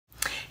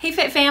Hey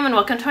Fit Fam, and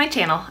welcome to my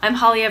channel. I'm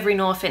Holly of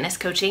Renewal Fitness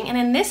Coaching, and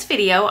in this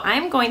video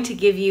I'm going to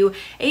give you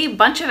a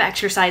bunch of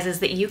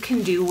exercises that you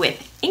can do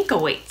with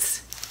ankle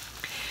weights.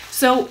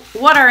 So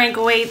what are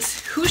ankle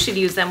weights? Who should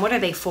use them? What are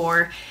they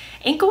for?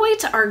 Ankle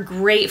weights are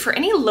great for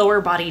any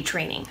lower body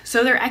training.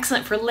 So they're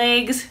excellent for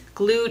legs,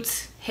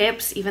 glutes,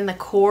 hips, even the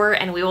core,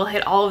 and we will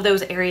hit all of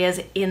those areas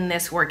in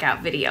this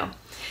workout video.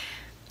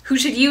 Who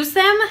should use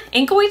them?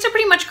 Ankle weights are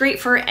pretty much great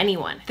for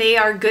anyone. They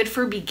are good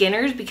for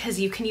beginners because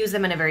you can use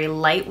them in a very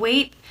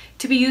lightweight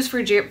to be used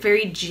for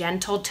very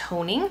gentle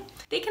toning.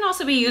 They can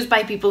also be used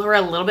by people who are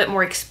a little bit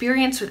more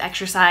experienced with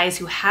exercise,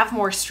 who have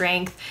more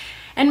strength,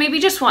 and maybe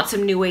just want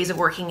some new ways of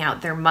working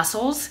out their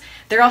muscles.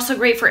 They're also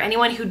great for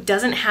anyone who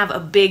doesn't have a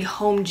big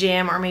home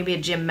gym or maybe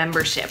a gym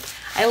membership.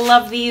 I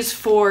love these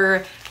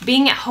for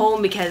being at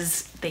home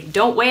because they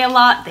don't weigh a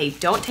lot, they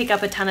don't take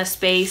up a ton of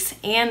space,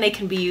 and they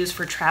can be used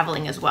for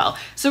traveling as well.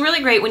 So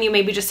really great when you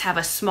maybe just have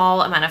a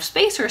small amount of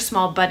space or a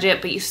small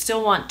budget, but you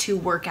still want to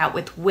work out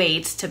with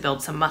weights to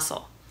build some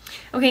muscle.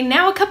 Okay,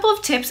 now a couple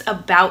of tips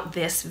about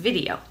this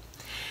video.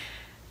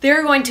 There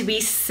are going to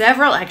be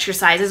several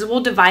exercises.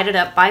 We'll divide it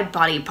up by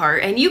body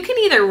part, and you can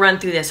either run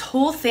through this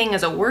whole thing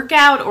as a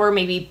workout or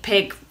maybe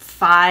pick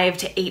 5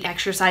 to 8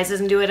 exercises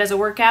and do it as a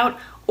workout,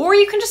 or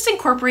you can just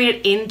incorporate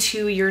it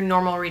into your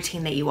normal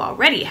routine that you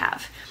already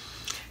have.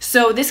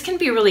 So this can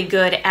be really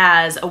good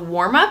as a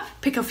warm-up.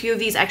 Pick a few of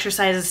these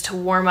exercises to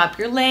warm up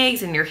your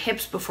legs and your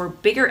hips before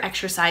bigger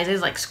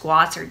exercises like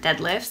squats or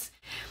deadlifts.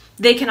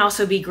 They can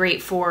also be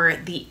great for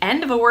the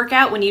end of a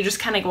workout when you just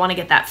kind of want to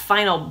get that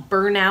final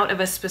burnout of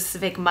a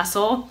specific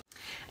muscle.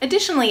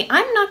 Additionally,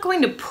 I'm not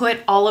going to put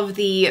all of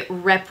the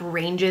rep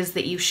ranges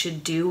that you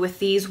should do with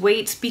these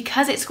weights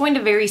because it's going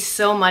to vary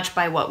so much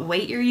by what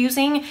weight you're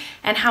using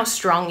and how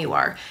strong you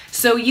are.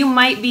 So you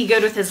might be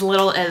good with as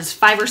little as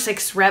 5 or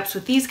 6 reps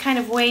with these kind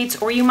of weights,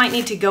 or you might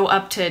need to go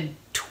up to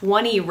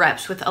 20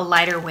 reps with a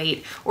lighter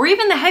weight, or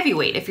even the heavy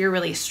weight if you're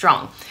really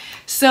strong.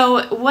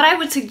 So what I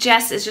would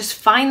suggest is just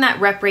find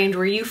that rep range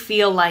where you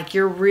feel like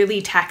you're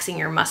really taxing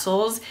your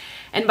muscles,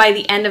 and by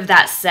the end of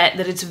that set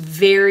that it's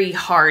very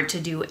hard to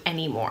do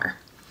anymore.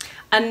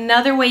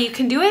 Another way you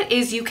can do it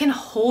is you can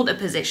hold a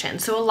position.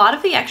 So a lot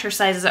of the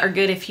exercises are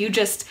good if you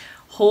just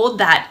hold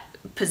that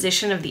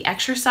position of the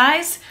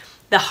exercise,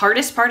 the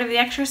hardest part of the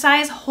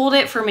exercise, hold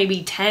it for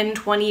maybe 10,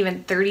 20,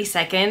 even 30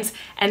 seconds,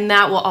 and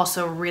that will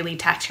also really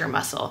tax your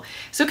muscle.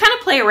 So kind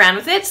of play around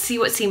with it, see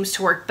what seems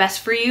to work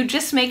best for you.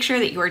 Just make sure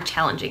that you are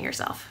challenging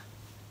yourself.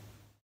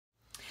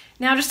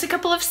 Now, just a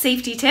couple of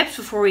safety tips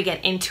before we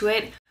get into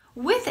it.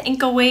 With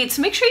ankle weights,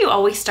 make sure you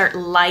always start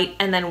light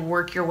and then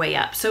work your way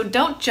up. So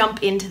don't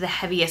jump into the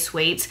heaviest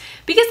weights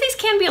because these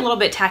can be a little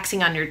bit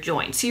taxing on your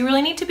joints. So you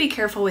really need to be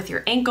careful with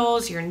your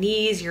ankles, your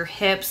knees, your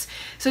hips.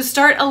 So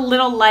start a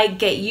little light,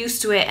 get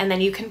used to it, and then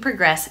you can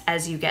progress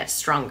as you get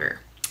stronger.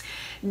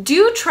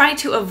 Do try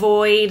to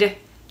avoid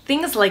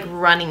things like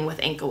running with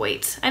ankle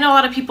weights. I know a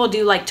lot of people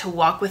do like to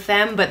walk with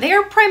them, but they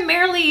are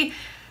primarily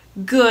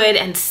good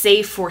and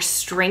safe for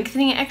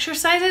strengthening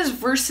exercises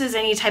versus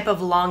any type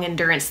of long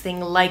endurance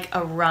thing like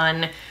a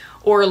run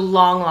or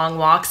long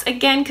walks.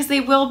 Again, because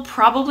they will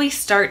probably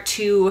start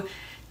to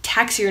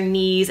tax your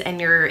knees and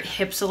your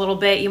hips a little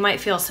bit. You might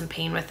feel some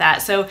pain with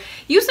that. So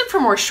use them for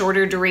more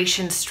shorter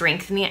duration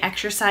strengthening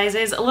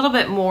exercises, a little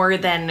bit more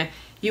than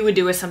you would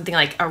do with something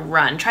like a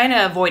run. Try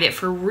to avoid it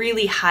for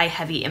really high,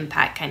 heavy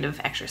impact kind of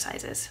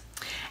exercises.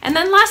 And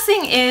then last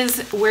thing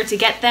is where to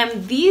get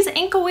them. These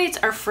ankle weights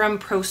are from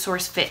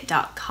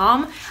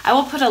ProSourceFit.com. I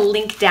will put a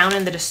link down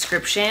in the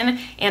description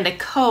and a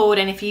code,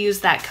 and if you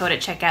use that code at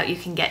checkout, you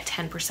can get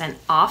 10%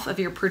 off of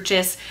your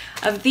purchase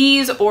of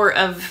these or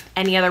of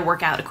any other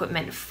workout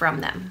equipment from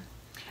them.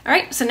 All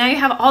right, so now you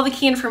have all the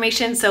key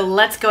information, so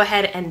let's go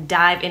ahead and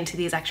dive into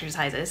these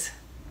exercises.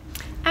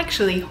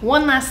 Actually,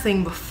 one last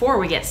thing before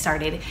we get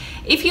started.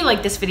 If you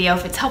like this video,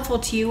 if it's helpful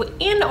to you,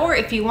 and or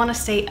if you want to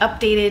stay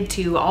updated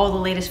to all the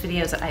latest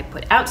videos that I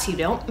put out so you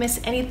don't miss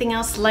anything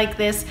else like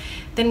this,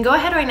 then go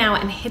ahead right now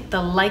and hit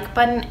the like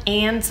button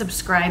and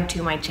subscribe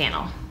to my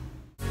channel.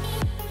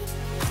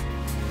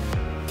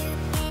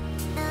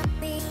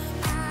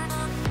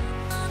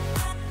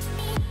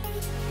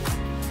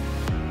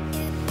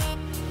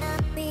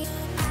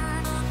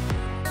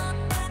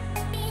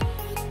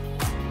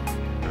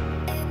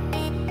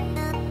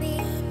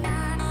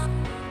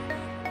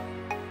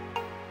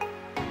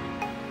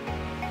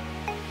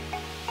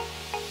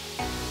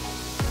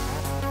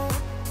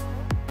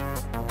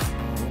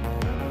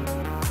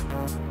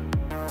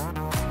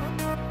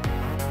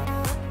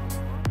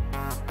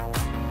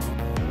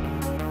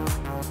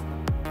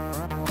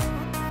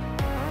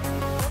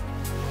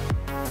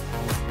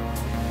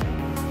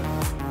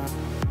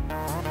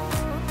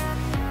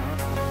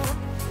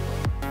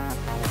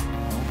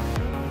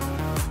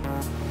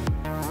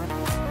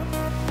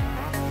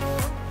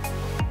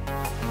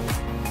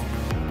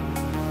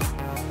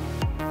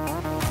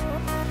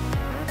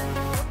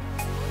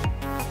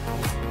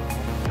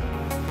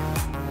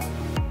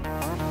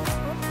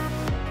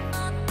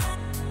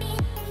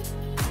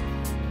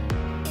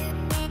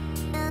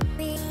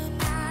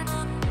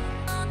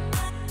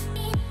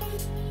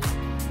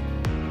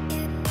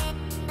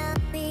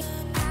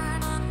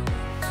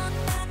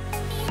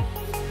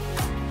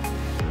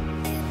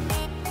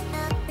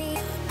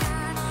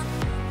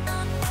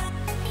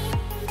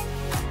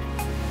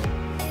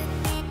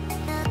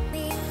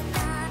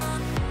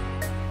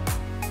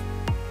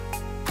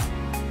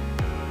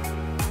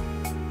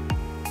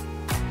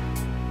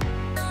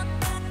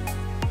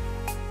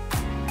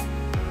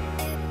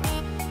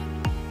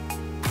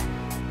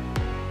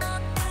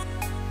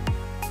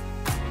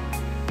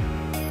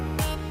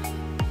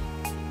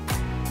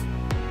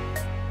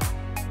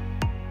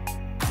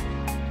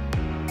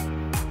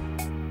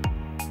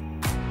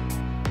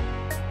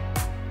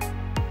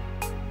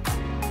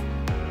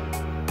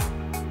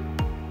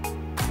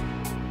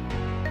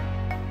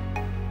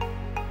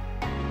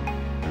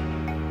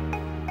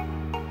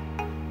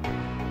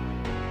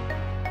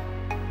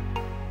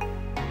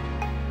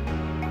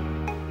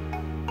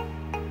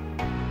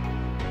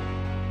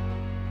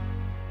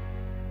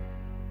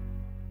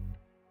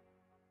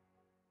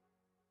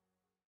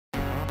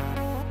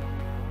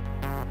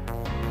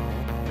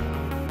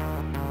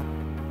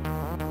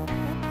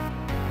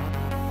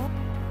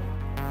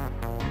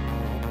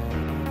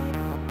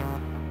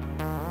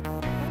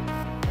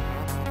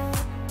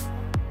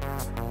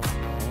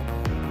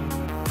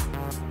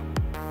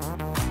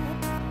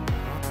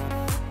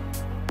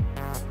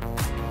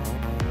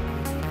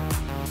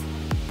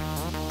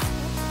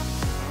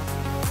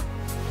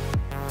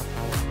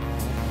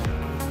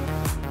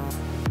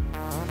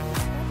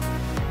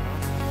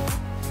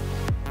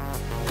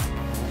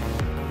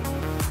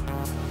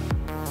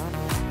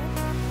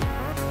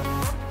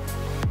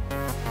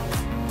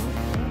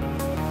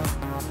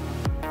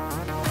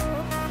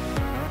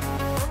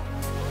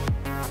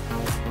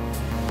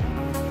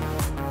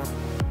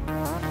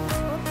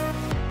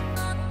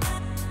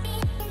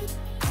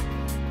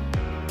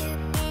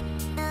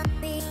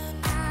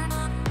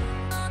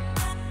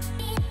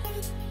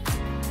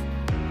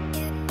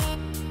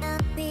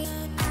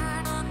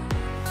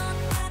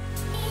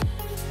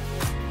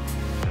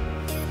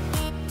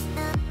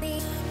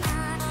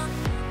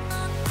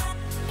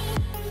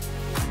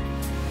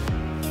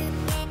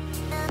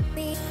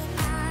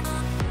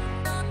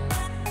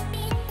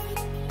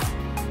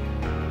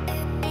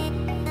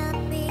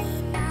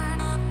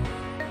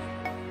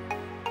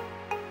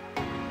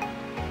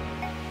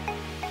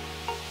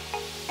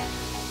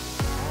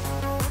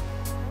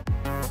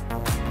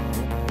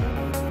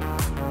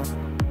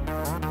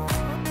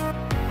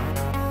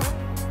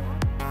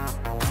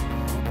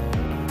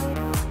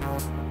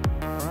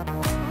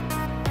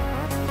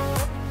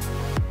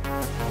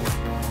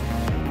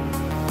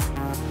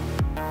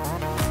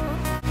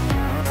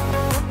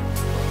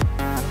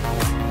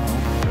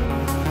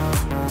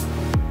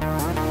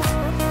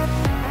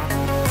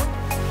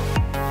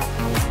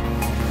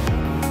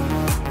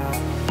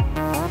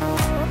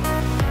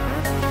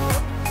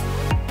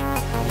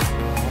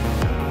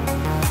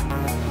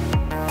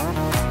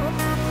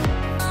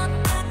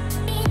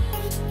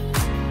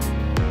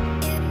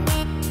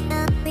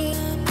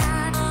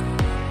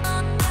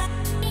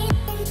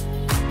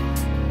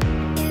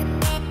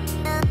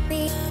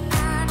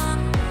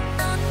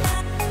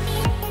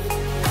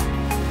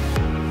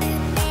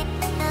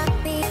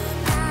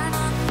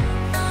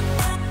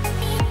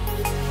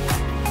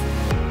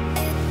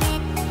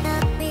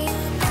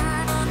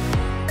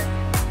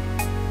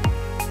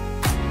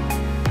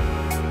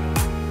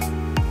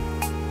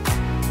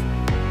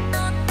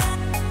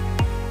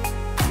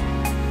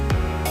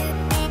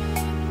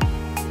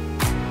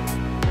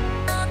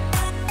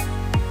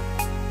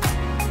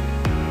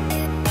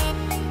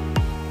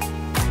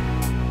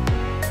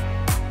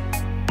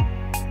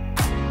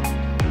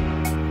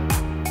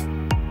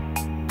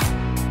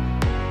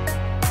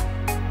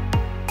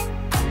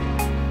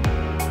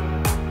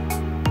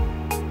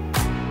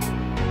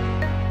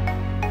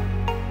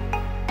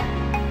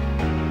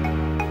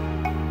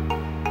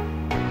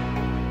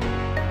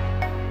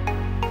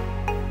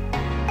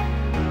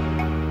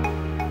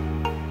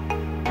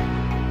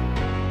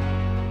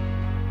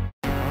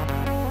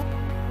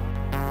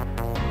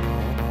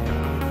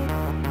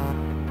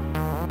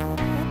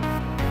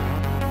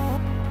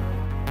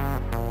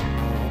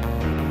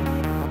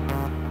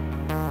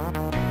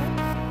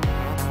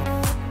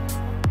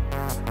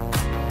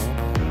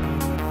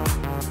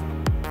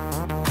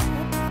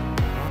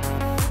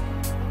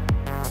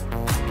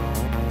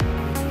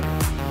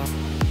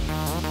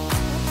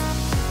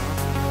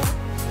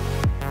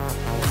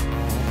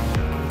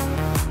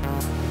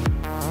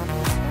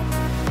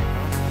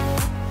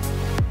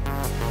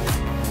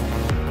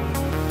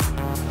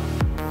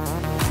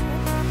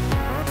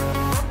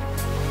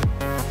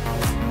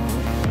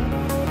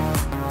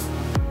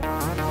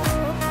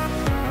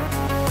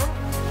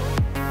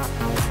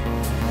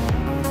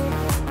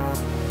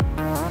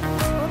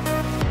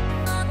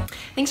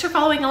 Thanks for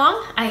following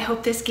along. I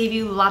hope this gave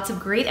you lots of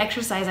great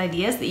exercise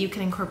ideas that you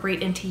can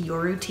incorporate into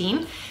your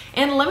routine.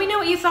 And let me know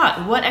what you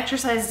thought. What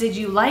exercises did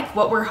you like?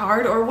 What were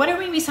hard? Or what are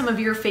maybe some of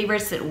your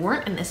favorites that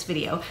weren't in this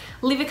video?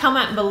 Leave a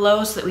comment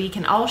below so that we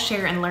can all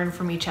share and learn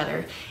from each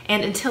other.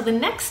 And until the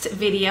next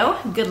video,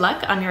 good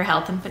luck on your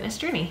health and fitness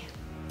journey.